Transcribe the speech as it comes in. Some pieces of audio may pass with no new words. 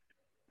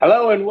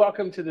Hello and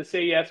welcome to the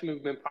Say Yes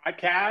Movement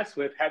podcast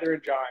with Heather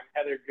and John.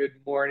 Heather, good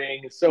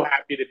morning. So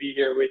happy to be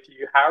here with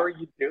you. How are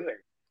you doing?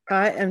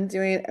 I am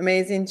doing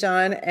amazing,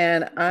 John,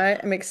 and I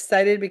am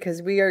excited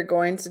because we are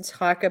going to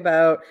talk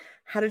about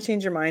how to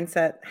change your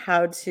mindset,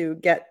 how to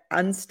get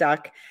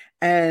unstuck,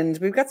 and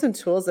we've got some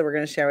tools that we're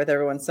going to share with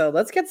everyone. So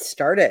let's get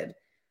started.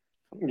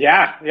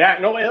 Yeah.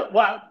 No,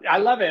 well, I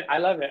love it. I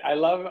love it. I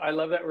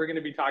love that we're going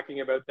to be talking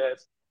about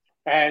this.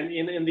 And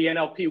in the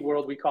NLP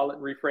world, we call it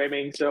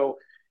reframing. So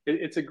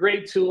it's a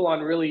great tool on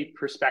really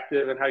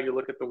perspective and how you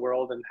look at the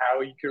world and how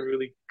you can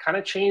really kind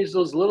of change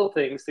those little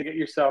things to get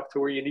yourself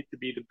to where you need to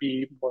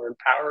be more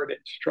empowered and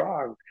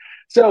strong.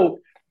 So,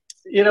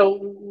 you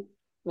know,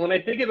 when I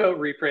think about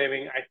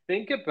reframing, I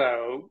think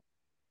about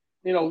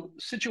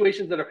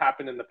situations that have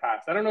happened in the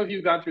past. I don't know if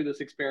you've gone through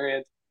this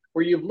experience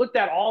where you've looked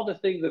at all the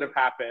things that have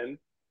happened,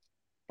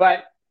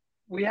 but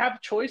we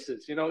have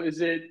choices.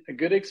 Is it a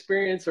good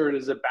experience or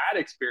is it a bad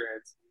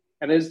experience?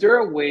 And is there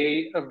a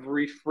way of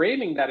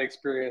reframing that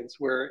experience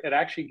where it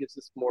actually gives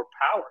us more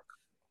power?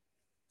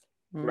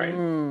 Right.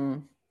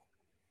 Mm.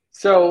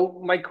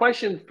 So my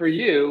question for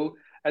you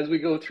as we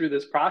go through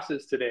this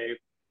process today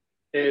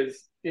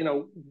is,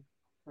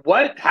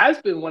 what has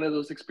been one of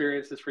those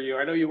experiences for you?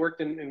 I know you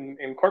worked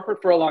in corporate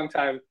for a long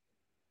time,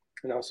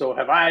 so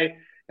have I,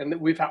 and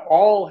we've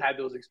all had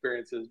those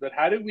experiences, but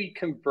how do we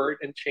convert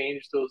and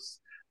change those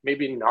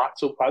maybe not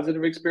so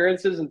positive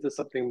experiences into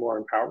something more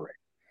empowering?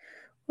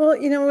 Well,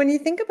 when you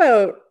think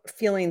about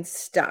feeling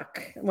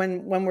stuck,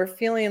 when we're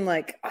feeling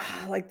like,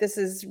 like this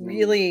is Mm.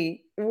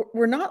 really,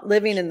 we're not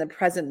living in the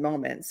present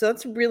moment. So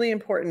that's a really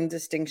important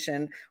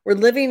distinction. We're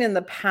living in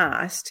the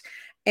past,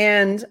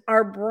 and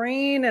our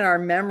brain and our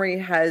memory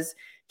has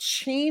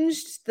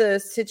changed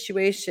the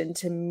situation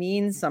to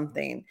mean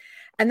something.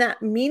 And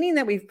that meaning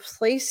that we've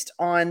placed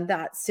on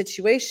that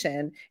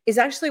situation is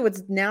actually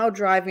what's now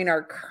driving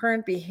our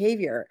current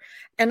behavior.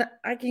 And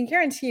I can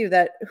guarantee you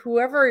that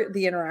whoever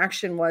the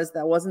interaction was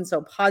that wasn't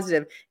so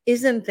positive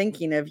isn't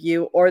thinking of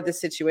you or the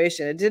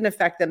situation. It didn't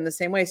affect them the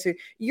same way. So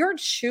you're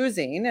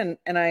choosing,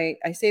 and I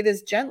say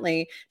this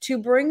gently, to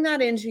bring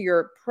that into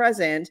your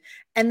present.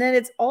 And then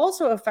it's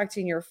also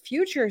affecting your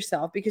future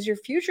self, because your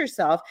future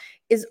self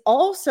is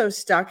also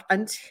stuck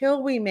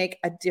until we make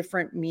a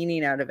different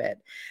meaning out of it.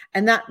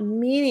 And that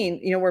meaning,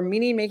 we're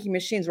meaning making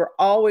machines. We're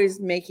always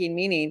making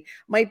meaning.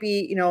 Might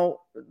be,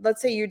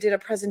 let's say you did a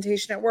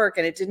presentation at work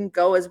and it didn't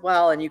go as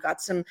well and you got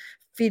some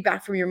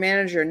feedback from your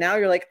manager. Now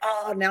you're like,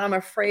 oh, now I'm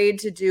afraid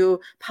to do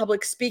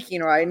public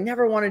speaking, or I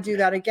never want to do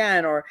that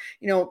again. Or,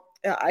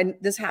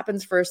 this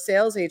happens for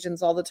sales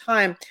agents all the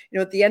time.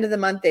 At the end of the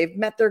month, they've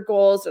met their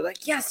goals. They're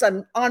like, yes,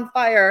 I'm on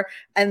fire.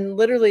 And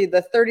literally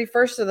the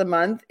 31st of the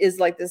month is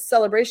like this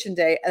celebration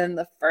day. And then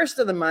the first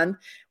of the month,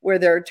 where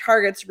their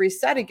targets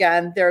reset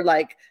again, they're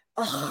like,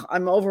 oh,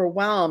 I'm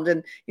overwhelmed.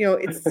 And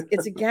it's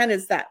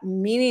that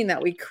meaning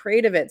that we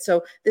create of it.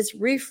 So this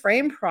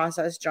reframe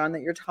process, John,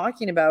 that you're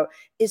talking about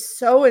is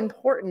so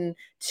important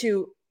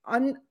to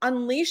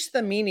unleash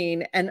the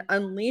meaning and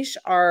unleash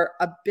our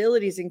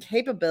abilities and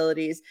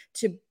capabilities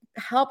to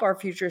help our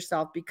future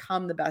self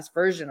become the best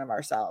version of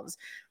ourselves.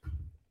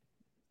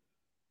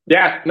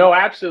 Yeah, no,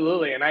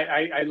 absolutely. And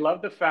I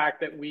love the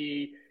fact that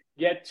we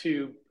get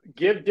to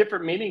give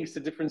different meanings to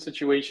different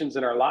situations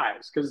in our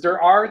lives because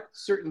there are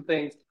certain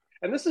things,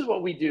 and this is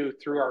what we do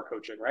through our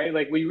coaching, right?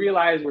 Like we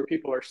realize where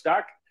people are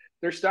stuck.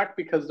 They're stuck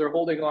because they're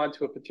holding on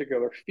to a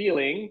particular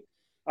feeling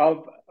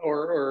of,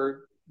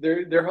 or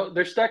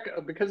they're stuck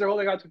because they're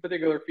holding on to a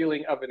particular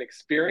feeling of an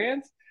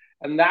experience,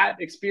 and that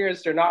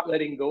experience they're not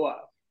letting go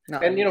of.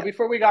 And Yeah.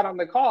 before we got on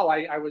the call,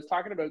 I was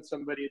talking about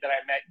somebody that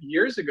I met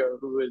years ago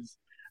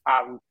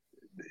um,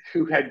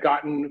 who had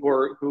gotten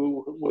or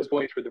who was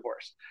going through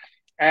divorce.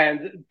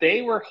 And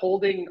they were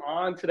holding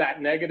on to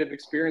that negative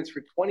experience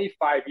for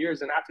 25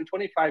 years. And after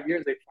 25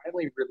 years, they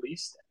finally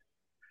released it.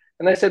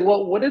 And I said,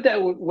 well, what did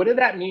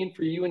that mean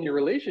for you and your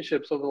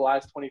relationships over the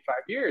last 25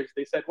 years?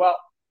 They said, well,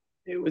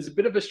 it was a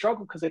bit of a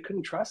struggle because I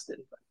couldn't trust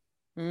anybody.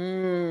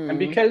 And Mm.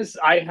 because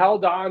I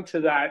held on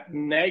to that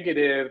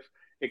negative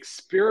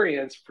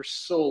experience for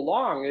so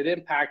long, it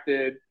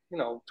impacted,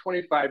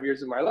 25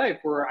 years of my life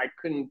where I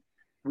couldn't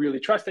really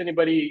trust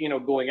anybody,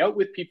 going out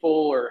with people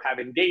or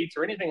having dates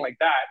or anything like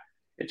that.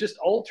 It just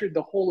altered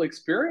the whole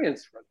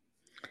experience for them.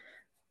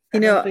 You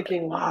And I'm know,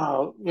 thinking,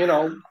 wow,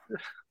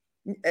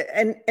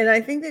 and I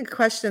think the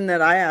question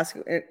that I ask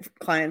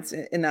clients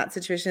in that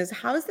situation is,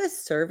 how is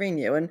this serving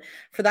you? And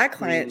for that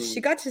client, she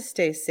mm, got to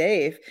stay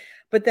safe,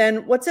 but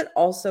then what's it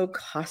also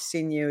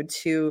costing you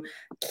to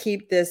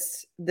keep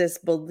this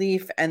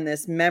belief and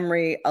this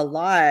memory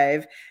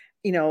alive?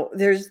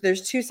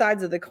 There's two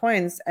sides of the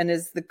coins, and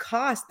is the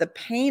cost, the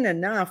pain,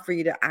 enough for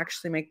you to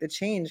actually make the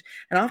change?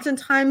 And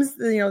oftentimes,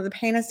 the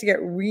pain has to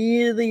get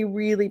really,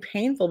 really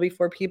painful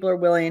before people are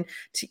willing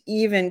to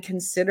even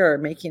consider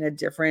making a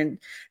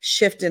different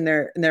shift in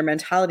their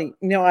mentality.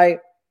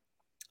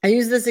 I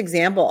use this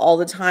example all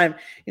the time.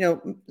 You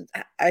know,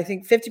 I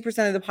think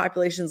 50% of the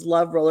populations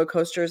love roller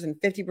coasters and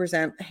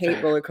 50%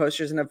 hate roller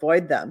coasters and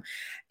avoid them.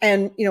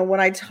 And, you know, when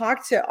I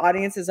talk to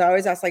audiences, I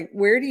always ask, like,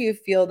 where do you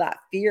feel that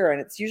fear?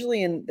 And it's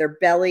usually in their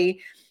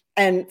belly.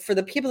 And for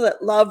the people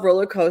that love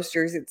roller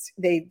coasters,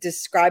 they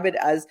describe it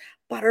as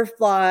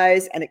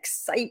butterflies and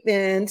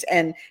excitement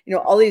and, you know,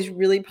 all these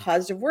really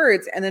positive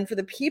words. And then for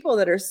the people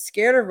that are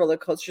scared of roller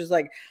coasters,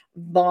 like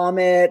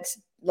vomit,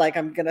 like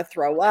I'm going to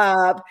throw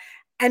up,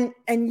 and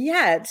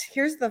yet,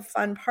 here's the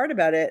fun part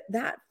about it.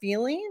 That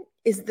feeling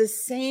is the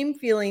same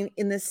feeling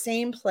in the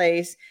same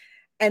place,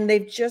 and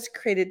they've just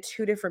created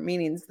two different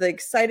meanings. The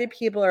excited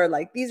people are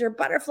like, these are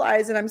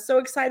butterflies, and I'm so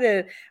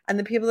excited. And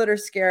the people that are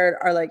scared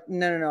are like,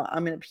 no, no, no,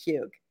 I'm gonna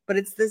puke. But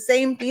it's the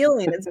same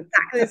feeling. It's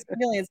exactly the same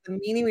feeling. It's the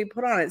meaning we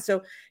put on it.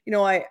 So, you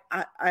know, I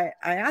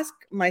ask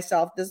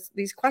myself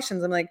these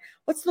questions. I'm like,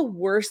 what's the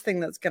worst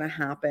thing that's gonna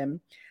happen?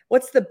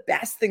 What's the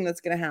best thing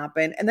that's going to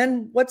happen? And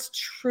then what's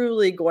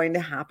truly going to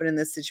happen in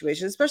this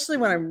situation, especially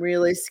when I'm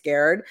really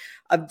scared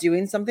of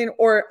doing something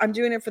or I'm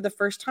doing it for the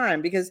first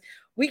time, because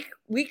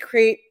we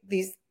create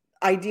these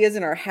ideas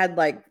in our head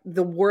like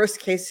the worst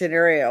case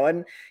scenario.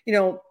 And, you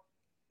know,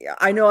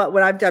 I know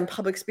when I've done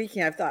public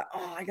speaking, I've thought,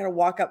 oh, I got to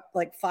walk up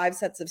like 5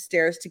 sets of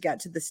stairs to get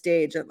to the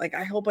stage. And like,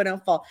 I hope I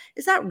don't fall.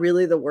 Is that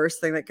really the worst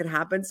thing that could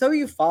happen? So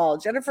you fall.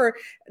 Jennifer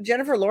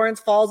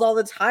Lawrence falls all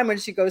the time when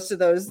she goes to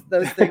those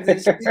things,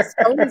 and she just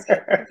owns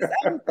it. She just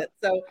owns it.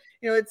 So,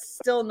 you know, it's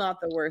still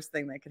not the worst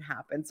thing that could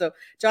happen. So,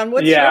 John,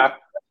 what's your Yeah.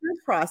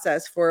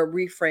 process for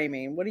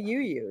reframing? What do you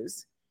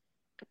use?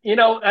 You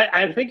know,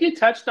 I think you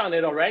touched on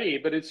it already,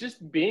 but it's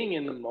just being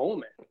in the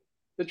moment.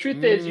 The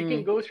truth is, you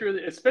can Mm, go through,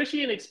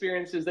 especially in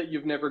experiences that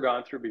you've never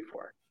gone through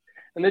before.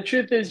 And the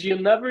truth is, you'll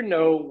never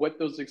know what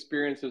those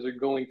experiences are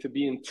going to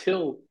be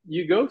until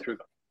you go through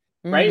them,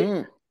 right?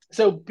 mm-hmm,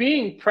 So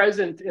being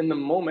present in the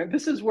moment,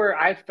 this is where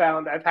I've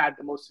found I've had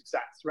the most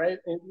success, right?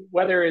 And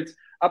whether it's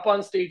up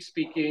on stage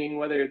speaking,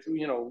 whether it's,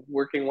 you know,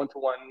 working one to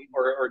one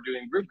or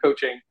doing group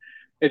coaching,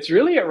 it's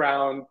really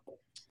around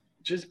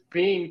just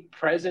being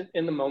present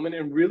in the moment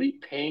and really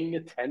paying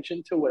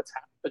attention to what's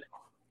happening.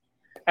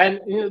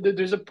 And you know,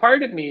 there's a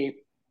part of me,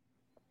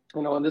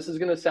 you know, and this is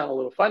going to sound a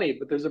little funny,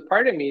 but there's a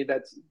part of me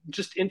that's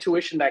just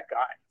intuition that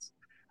guides.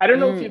 I don't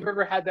know if you've mm.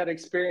 ever had that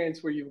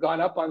experience where you've gone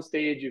up on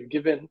stage, you've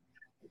given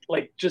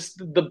like just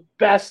the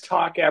best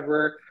talk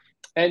ever,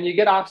 and you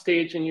get off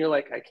stage and you're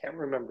like, I can't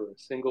remember a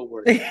single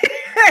word.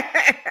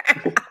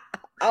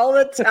 All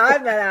the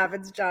time that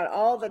happens, John.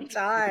 All the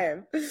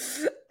time.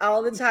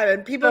 All the time.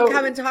 And people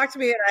come So and talk to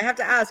me, and I have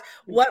to ask,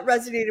 what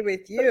resonated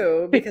with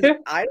you? Because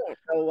I don't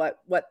know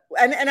what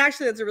and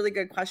actually that's a really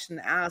good question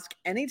to ask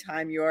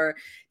anytime you're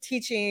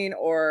teaching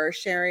or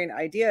sharing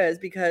ideas,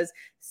 because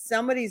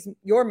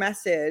your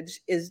message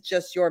is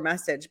just your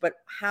message, but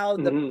how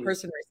the Mhm.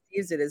 person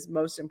receives it is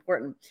most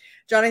important.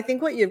 John, I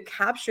think what you've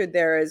captured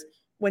there is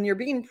when you're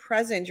being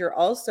present, you're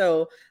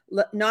also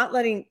not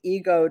letting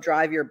ego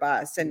drive your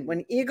bus. And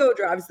when ego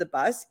drives the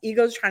bus,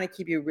 ego's trying to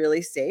keep you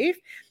really safe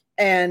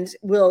and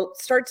will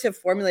start to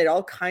formulate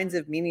all kinds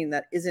of meaning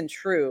that isn't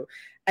true.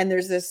 And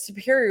there's this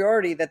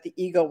superiority that the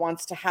ego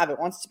wants to have. It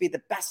wants to be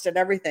the best at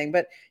everything.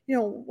 But, you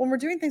know, when we're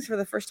doing things for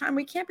the first time,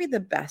 we can't be the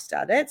best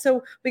at it.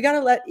 So we got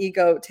to let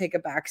ego take a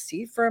back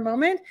seat for a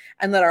moment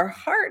and let our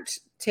heart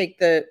take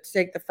the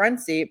front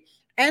seat,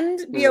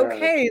 and be Yeah.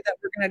 okay that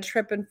we're going to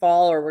trip and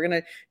fall, or we're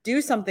going to do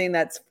something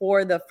that's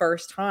for the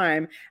first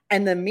time.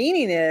 And the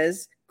meaning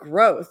is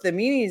growth. The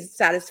meaning is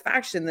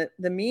satisfaction.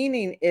 The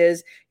meaning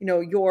is, you know,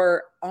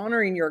 you're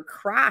honoring your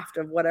craft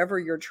of whatever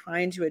you're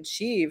trying to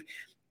achieve.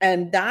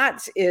 And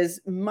that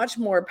is much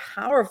more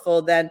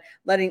powerful than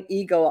letting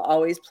ego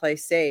always play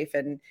safe.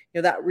 And, you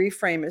know, that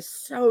reframe is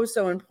so,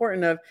 so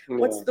important of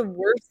what's Yeah. the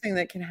worst thing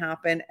that can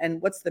happen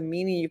and what's the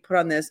meaning you put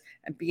on this,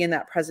 and be in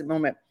that present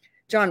moment.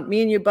 John,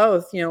 me and you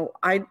both, you know,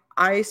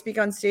 I speak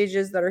on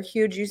stages that are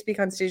huge, you speak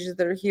on stages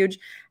that are huge,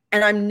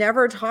 and I'm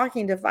never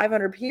talking to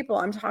 500 people.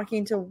 I'm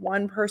talking to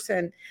one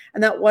person,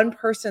 and that one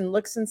person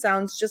looks and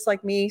sounds just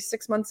like me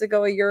 6 months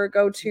ago, a year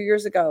ago, 2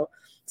 years ago.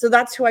 So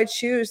that's who I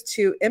choose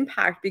to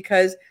impact,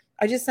 because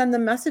I just send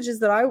them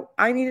messages that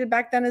I needed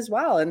back then as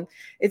well. And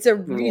it's a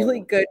really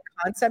Yeah. good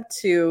concept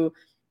to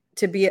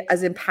be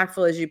as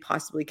impactful as you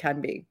possibly can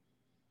be.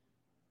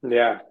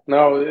 Yeah,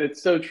 no,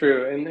 it's so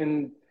true.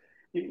 And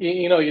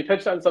you know, you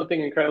touched on something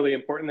incredibly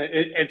important.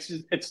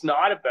 It's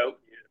not about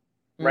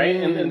you, right?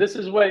 And Mm, this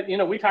is what, you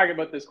know, we talk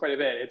about this quite a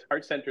bit. It's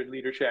heart-centered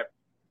leadership,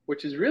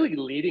 which is really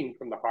leading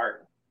from the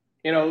heart.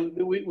 You know,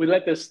 we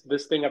let this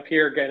thing up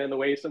here get in the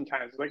way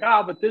sometimes. It's like,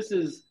 oh, but this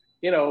is,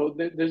 you know,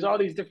 there's all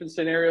these different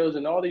scenarios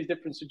and all these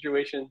different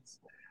situations.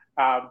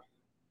 Um,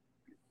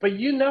 but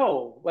you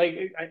know,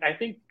 like I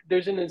think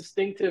there's an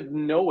instinctive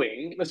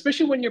knowing,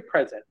 especially when you're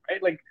present,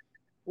 right? Like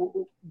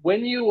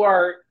when you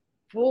are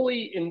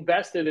fully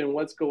invested in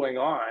what's going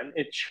on,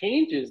 it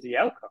changes the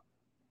outcome,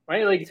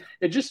 right? Like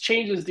it just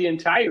changes the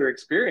entire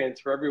experience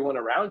for everyone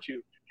around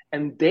you,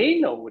 and they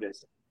know what it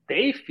is.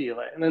 They feel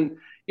it, and then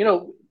you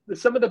know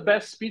some of the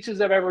best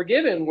speeches I've ever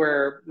given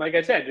where, like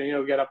I said,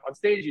 get up on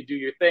stage, you do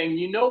your thing,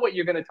 you know what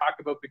you're going to talk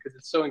about because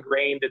it's so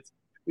ingrained.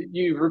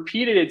 You've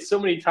repeated it so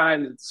many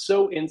times, it's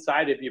so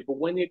inside of you. But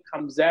when it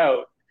comes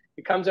out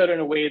in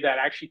a way that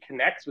actually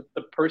connects with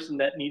the person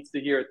that needs to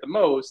hear it the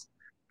most.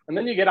 And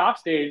then you get off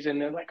stage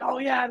and they're like, oh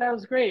yeah, that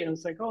was great. And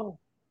it's like, oh,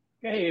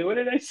 hey, what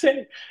did I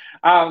say?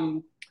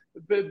 Um,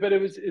 but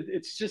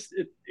it's just,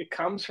 it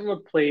comes from a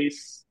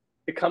place,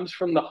 it comes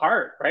from the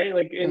heart, right?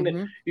 Like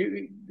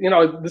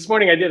this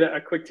morning I did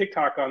a quick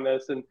TikTok on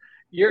this, and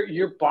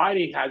your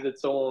body has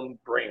its own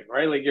brain,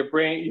 right? Like your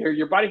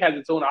body has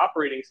its own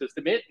operating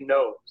system. It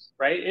knows,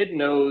 right? It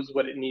knows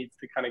what it needs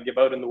to kind of give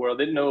out in the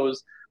world. It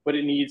knows what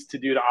it needs to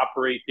do to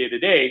operate day to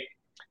day.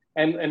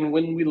 And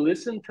when we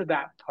listen to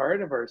that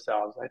part of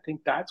ourselves, I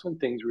think that's when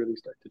things really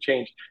start to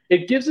change.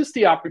 It gives us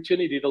the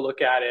opportunity to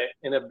look at it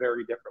in a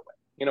very different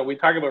way. We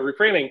talk about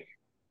reframing.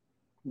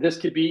 This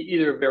could be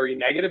either a very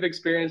negative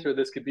experience or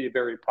this could be a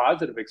very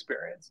positive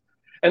experience.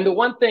 And the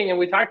one thing, and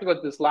we talked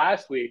about this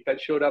last week,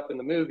 that showed up in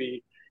the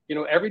movie,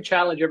 every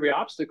challenge, every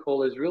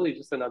obstacle is really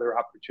just another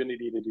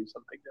opportunity to do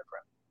something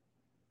different.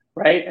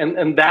 Right.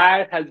 And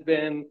that has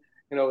been,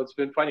 it's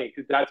been funny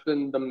because that's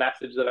been the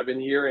message that I've been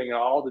hearing in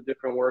all the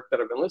different work that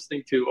I've been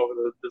listening to over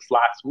this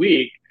last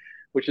week,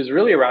 which is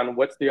really around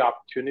what's the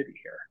opportunity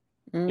here.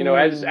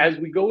 As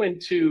we go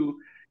into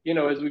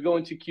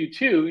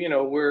Q2,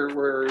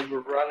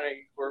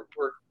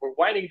 we're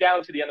winding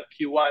down to the end of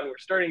Q1. We're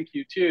starting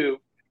Q2.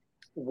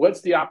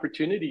 What's the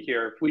opportunity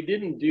here? If we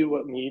didn't do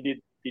what needed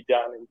to be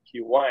done in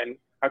Q1,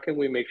 how can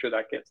we make sure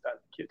that gets done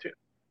in Q2?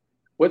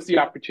 What's the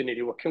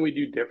opportunity? What can we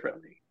do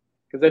differently?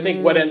 Because I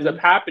think what ends up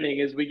happening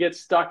is we get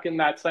stuck in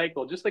that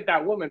cycle, just like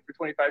that woman for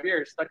 25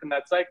 years, stuck in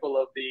that cycle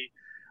of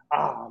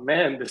oh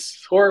man, this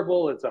is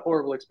horrible. It's a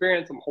horrible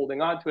experience. I'm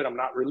holding on to it. I'm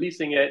not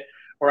releasing it,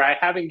 or I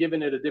haven't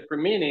given it a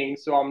different meaning,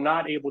 so I'm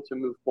not able to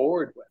move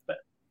forward with it.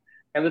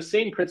 And the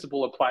same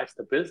principle applies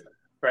to business,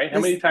 right?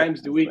 How many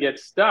times do we get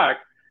stuck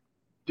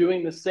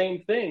doing the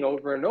same thing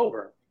over and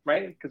over,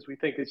 right? Because we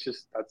think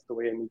that's the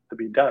way it needs to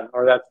be done,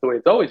 or that's the way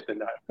it's always been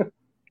done.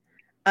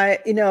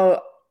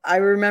 I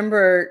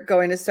remember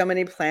going to so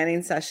many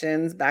planning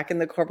sessions back in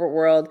the corporate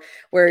world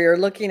where you're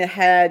looking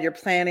ahead, you're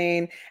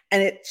planning,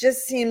 and it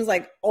just seems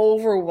like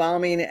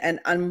overwhelming and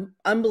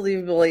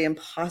unbelievably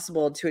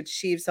impossible to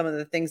achieve some of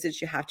the things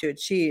that you have to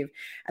achieve.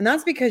 And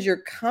that's because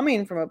you're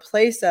coming from a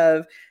place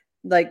of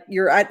like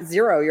you're at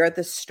zero, you're at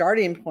the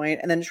starting point,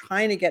 and then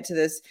trying to get to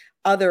this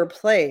other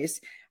place.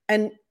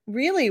 And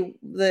really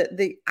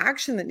the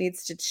action that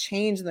needs to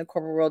change in the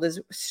corporate world is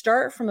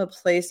start from a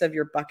place of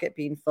your bucket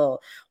being full.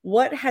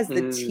 What has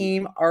the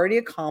team already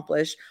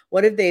accomplished?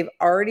 What have they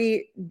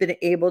already been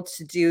able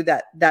to do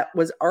that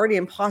was already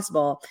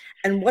impossible?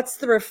 And what's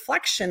the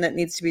reflection that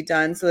needs to be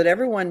done so that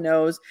everyone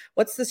knows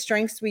what's the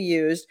strengths we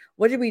used?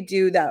 What did we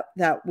do that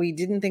we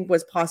didn't think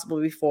was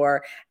possible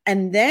before?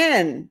 And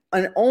then,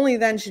 and only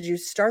then, should you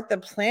start the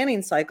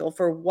planning cycle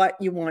for what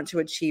you want to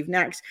achieve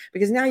next,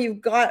 because now you've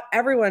got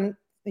everyone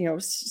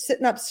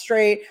sitting up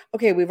straight.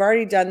 Okay, we've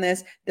already done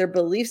this. Their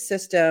belief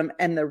system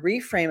and the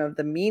reframe of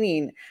the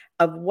meaning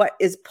of what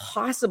is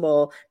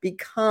possible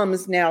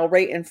becomes now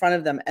right in front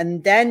of them.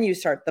 And then you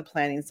start the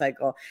planning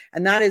cycle.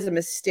 And that is a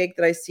mistake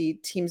that I see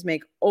teams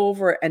make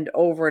over and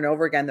over and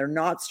over again. They're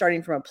not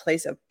starting from a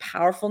place of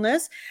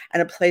powerfulness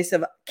and a place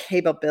of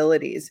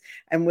capabilities.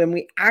 And when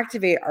we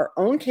activate our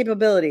own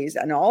capabilities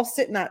and all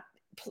sit in that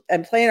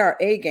and play in our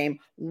A game,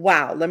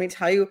 wow, let me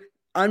tell you,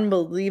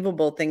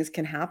 unbelievable things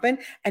can happen.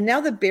 And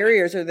now the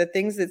barriers are the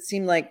things that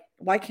seem like,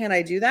 why can't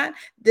I do that?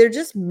 They're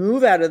just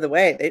move out of the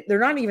way. They're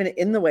not even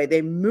in the way.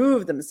 They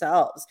move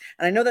themselves.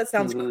 And I know that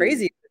sounds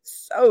crazy. But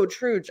it's so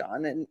true,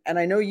 John. And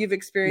I know you've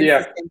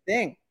experienced the same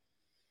thing.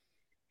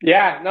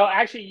 Yeah, no,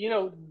 actually,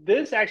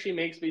 this actually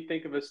makes me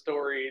think of a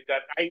story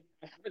that I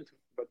haven't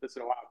talked about this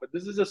in a while, but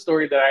this is a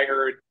story that I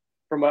heard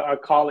from a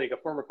colleague, a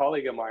former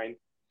colleague of mine.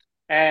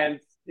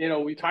 And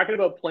we talking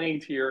about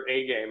playing to your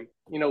A game.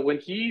 When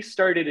he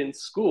started in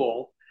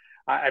school,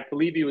 I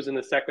believe he was in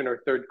the second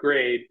or third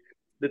grade,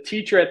 the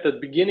teacher at the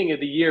beginning of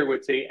the year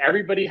would say,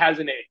 everybody has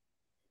an A.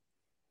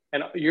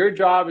 And your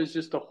job is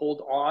just to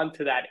hold on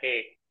to that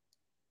A.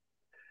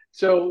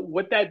 So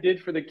what that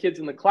did for the kids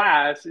in the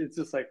class, it's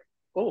just like,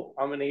 oh,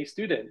 I'm an A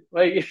student.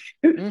 Like,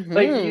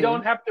 like you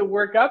don't have to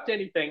work up to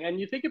anything. And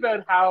you think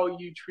about how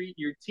you treat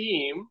your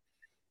team,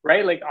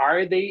 right? Like,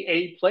 are they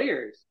A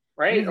players?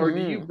 Right? Or do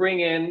you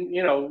bring in,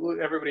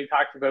 everybody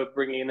talks about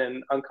bringing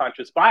in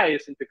unconscious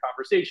bias into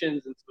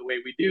conversations, into the way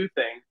we do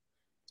things.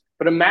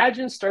 But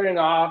imagine starting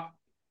off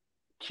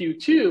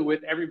Q2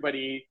 with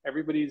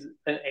everybody's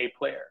an A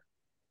player.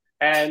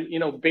 And,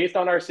 based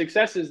on our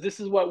successes,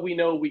 this is what we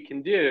know we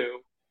can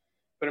do.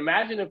 But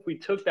imagine if we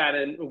took that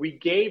and we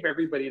gave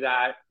everybody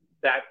that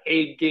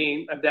A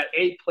game, that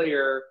A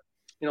player,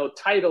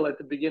 title at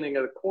the beginning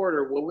of the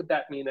quarter. What would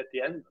that mean at the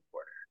end of the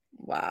quarter?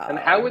 Wow. And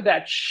how would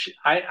that,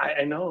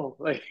 I know,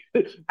 like,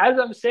 as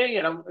I'm saying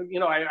it,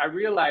 I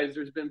realize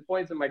there's been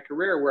points in my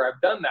career where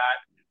I've done that,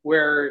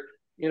 where,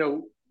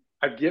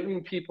 I've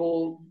given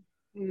people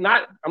I'm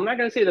not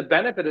going to say the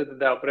benefit of the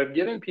doubt, but I've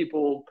given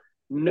people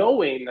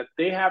knowing that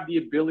they have the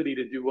ability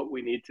to do what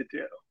we need to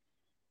do.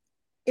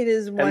 It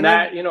is And one of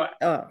that, you know,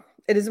 oh,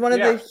 it is one of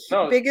yeah, the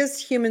no,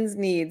 biggest humans'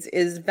 needs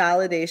is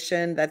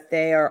validation that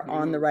they are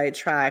on the mm, right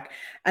track.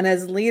 And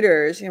as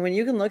leaders, when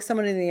you can look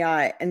someone in the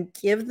eye and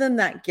give them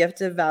that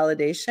gift of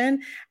validation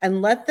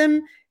and let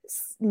them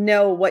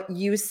know what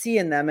you see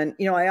in them. And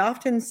I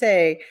often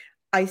say,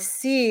 I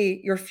see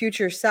your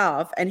future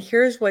self, and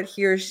here's what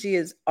he or she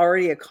has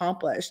already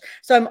accomplished.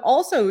 So I'm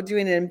also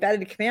doing an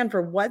embedded command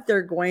for what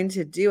they're going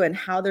to do and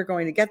how they're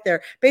going to get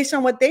there based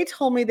on what they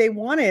told me they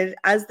wanted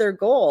as their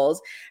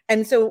goals.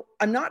 And so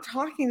I'm not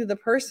talking to the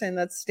person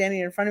that's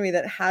standing in front of me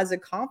that has a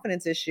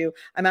confidence issue.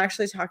 I'm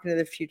actually talking to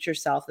the future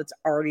self that's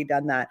already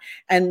done that.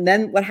 And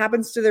then what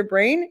happens to their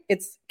brain?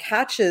 It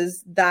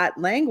catches that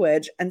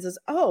language and says,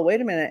 oh,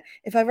 wait a minute.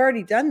 If I've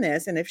already done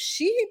this, and if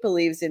she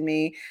believes in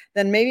me,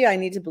 then maybe I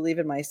need to believe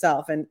in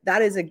myself. And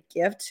that is a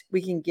gift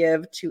we can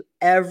give to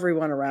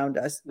everyone around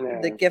us, the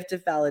yeah, gift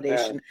of yeah.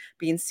 validation,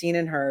 being seen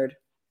and heard.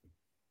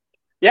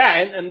 Yeah,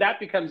 and that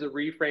becomes a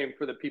reframe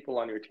for the people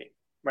on your team,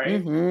 right?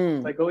 It's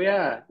Mm-hmm. like, oh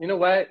yeah, you know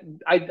what?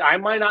 I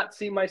might not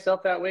see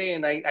myself that way.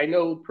 And I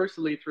know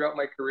personally throughout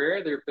my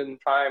career, there have been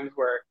times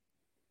where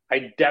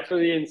I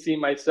definitely didn't see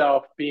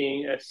myself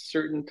being a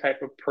certain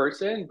type of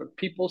person, but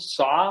people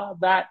saw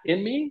that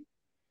in me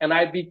and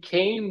I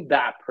became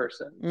that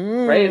person,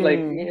 right? Like,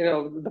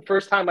 Mm. the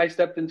first time I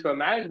stepped into a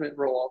management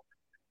role,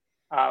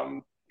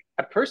 um,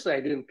 I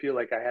didn't feel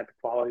like I had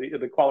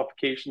the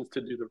qualifications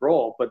to do the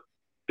role, but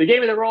they gave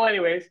me the role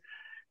anyways.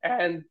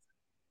 And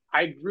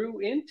I grew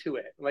into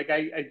it. Like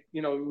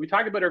we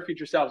talked about our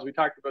future selves. We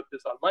talked about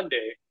this on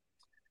Monday.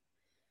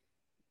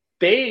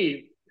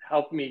 They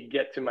helped me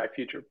get to my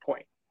future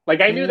point. Like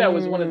I knew that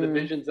was one of the Mm.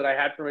 visions that I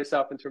had for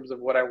myself in terms of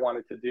what I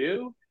wanted to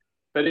do,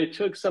 but it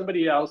took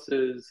somebody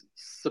else's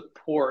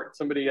support,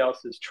 somebody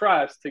else's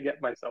trust to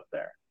get myself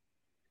there.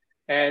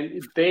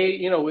 And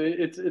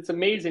it's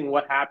amazing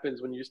what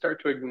happens when you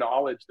start to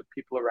acknowledge the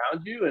people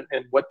around you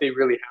and what they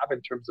really have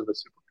in terms of a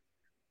super.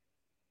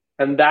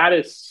 And that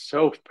is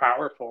so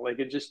powerful. Like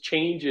it just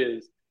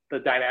changes the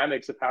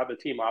dynamics of how the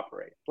team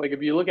operates. Like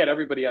if you look at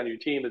everybody on your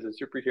team as a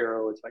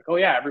superhero, it's like, oh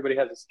yeah, everybody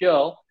has a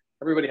skill,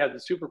 everybody has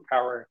a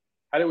superpower.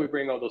 How do we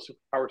bring all those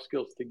superpower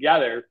skills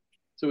together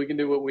so we can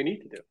do what we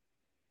need to do?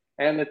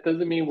 And it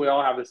doesn't mean we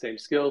all have the same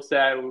skill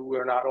set.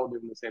 We're not all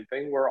doing the same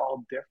thing. We're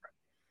all different.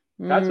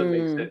 That's what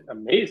makes Mm. it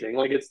amazing.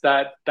 Like it's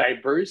that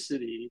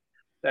diversity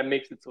that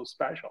makes it so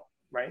special,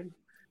 right?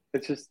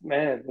 It's just,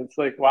 man, it's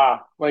like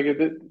wow. Like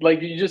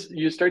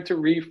you start to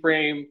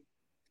reframe,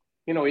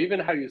 even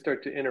how you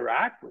start to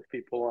interact with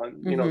people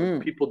on, Mm-hmm.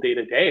 people day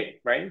to day,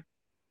 right?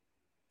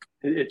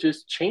 It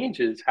just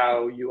changes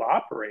how you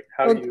operate,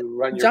 how Well, you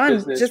run your John,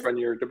 business, just run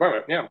your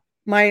department. Yeah.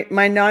 my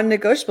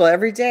non-negotiable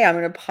every day, I'm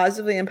going to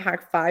positively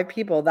impact 5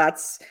 people.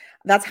 That's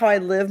how I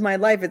live my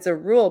life. It's a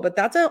rule, but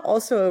that's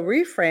also a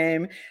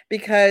reframe,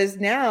 because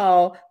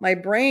now my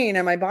brain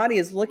and my body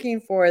is looking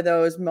for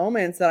those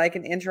moments that I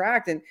can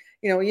interact. And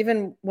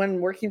even when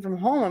working from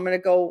home, I'm going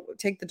to go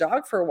take the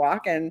dog for a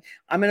walk, and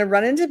I'm going to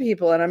run into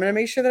people, and I'm going to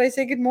make sure that I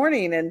say good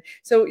morning. And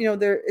so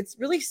there it's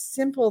really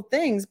simple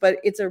things, but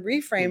it's a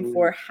reframe Mm-hmm.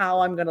 for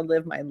how I'm going to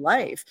live my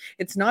life.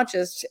 It's not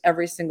just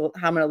every single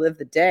how I'm going to live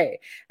the day.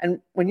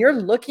 And when you're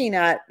looking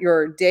at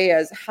your day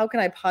as how can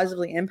I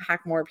positively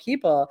impact more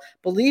people,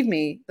 believe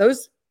me,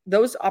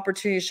 those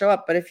opportunities show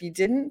up. But if you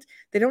didn't,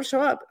 they don't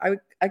show up.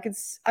 I could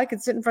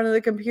sit in front of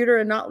the computer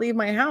and not leave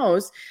my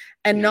house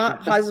and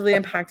not positively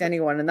impact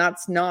anyone. And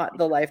that's not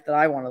the life that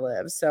I want to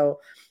live. So,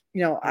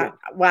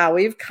 wow,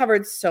 we've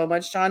covered so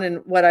much, John.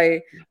 And what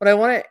I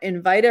want to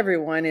invite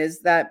everyone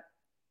is that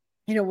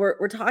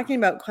we're talking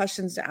about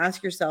questions to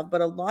ask yourself,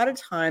 but a lot of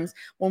times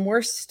when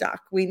we're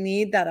stuck, we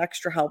need that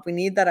extra help. We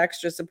need that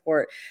extra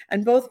support.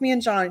 And both me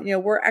and John,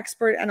 we're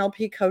expert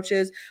NLP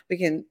coaches.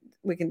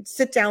 We can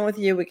sit down with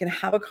you. We can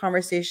have a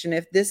conversation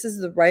if this is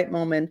the right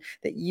moment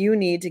that you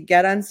need to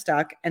get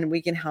unstuck, and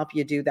we can help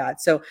you do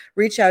that. So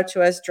reach out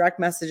to us, direct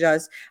message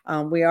us.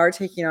 We are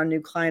taking on new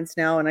clients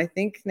now, and I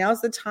think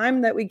now's the time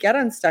that we get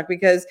unstuck,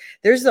 because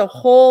there's a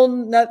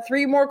whole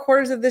 3 more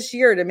quarters of this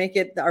year to make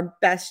it our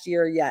best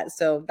year yet.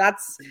 So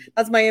that's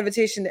my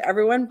invitation to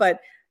everyone. But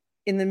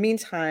in the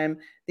meantime,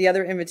 the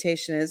other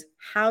invitation is,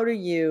 how do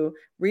you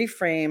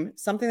reframe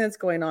something that's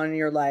going on in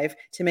your life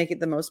to make it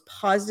the most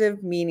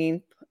positive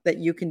meaning that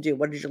you can do?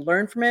 What did you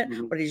learn from it?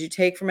 Mm-hmm. What did you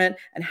take from it?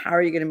 And how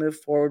are you going to move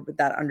forward with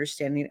that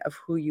understanding of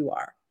who you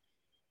are?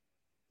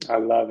 I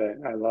love it.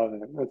 I love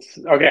it. That's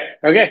okay.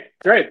 Okay,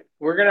 great.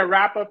 We're gonna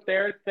wrap up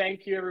there.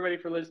 Thank you everybody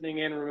for listening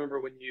in. Remember,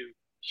 when you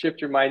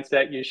shift your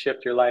mindset, you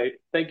shift your life.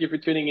 Thank you for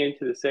tuning in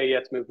to the Say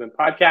Yes Movement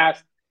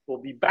podcast.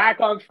 We'll be back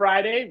on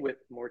Friday with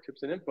more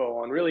tips and info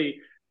on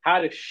really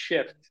how to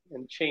shift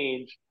and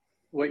change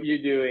what you're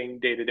doing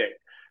day to day.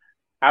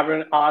 Have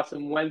an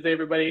awesome Wednesday,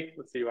 everybody.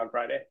 We'll see you on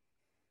Friday.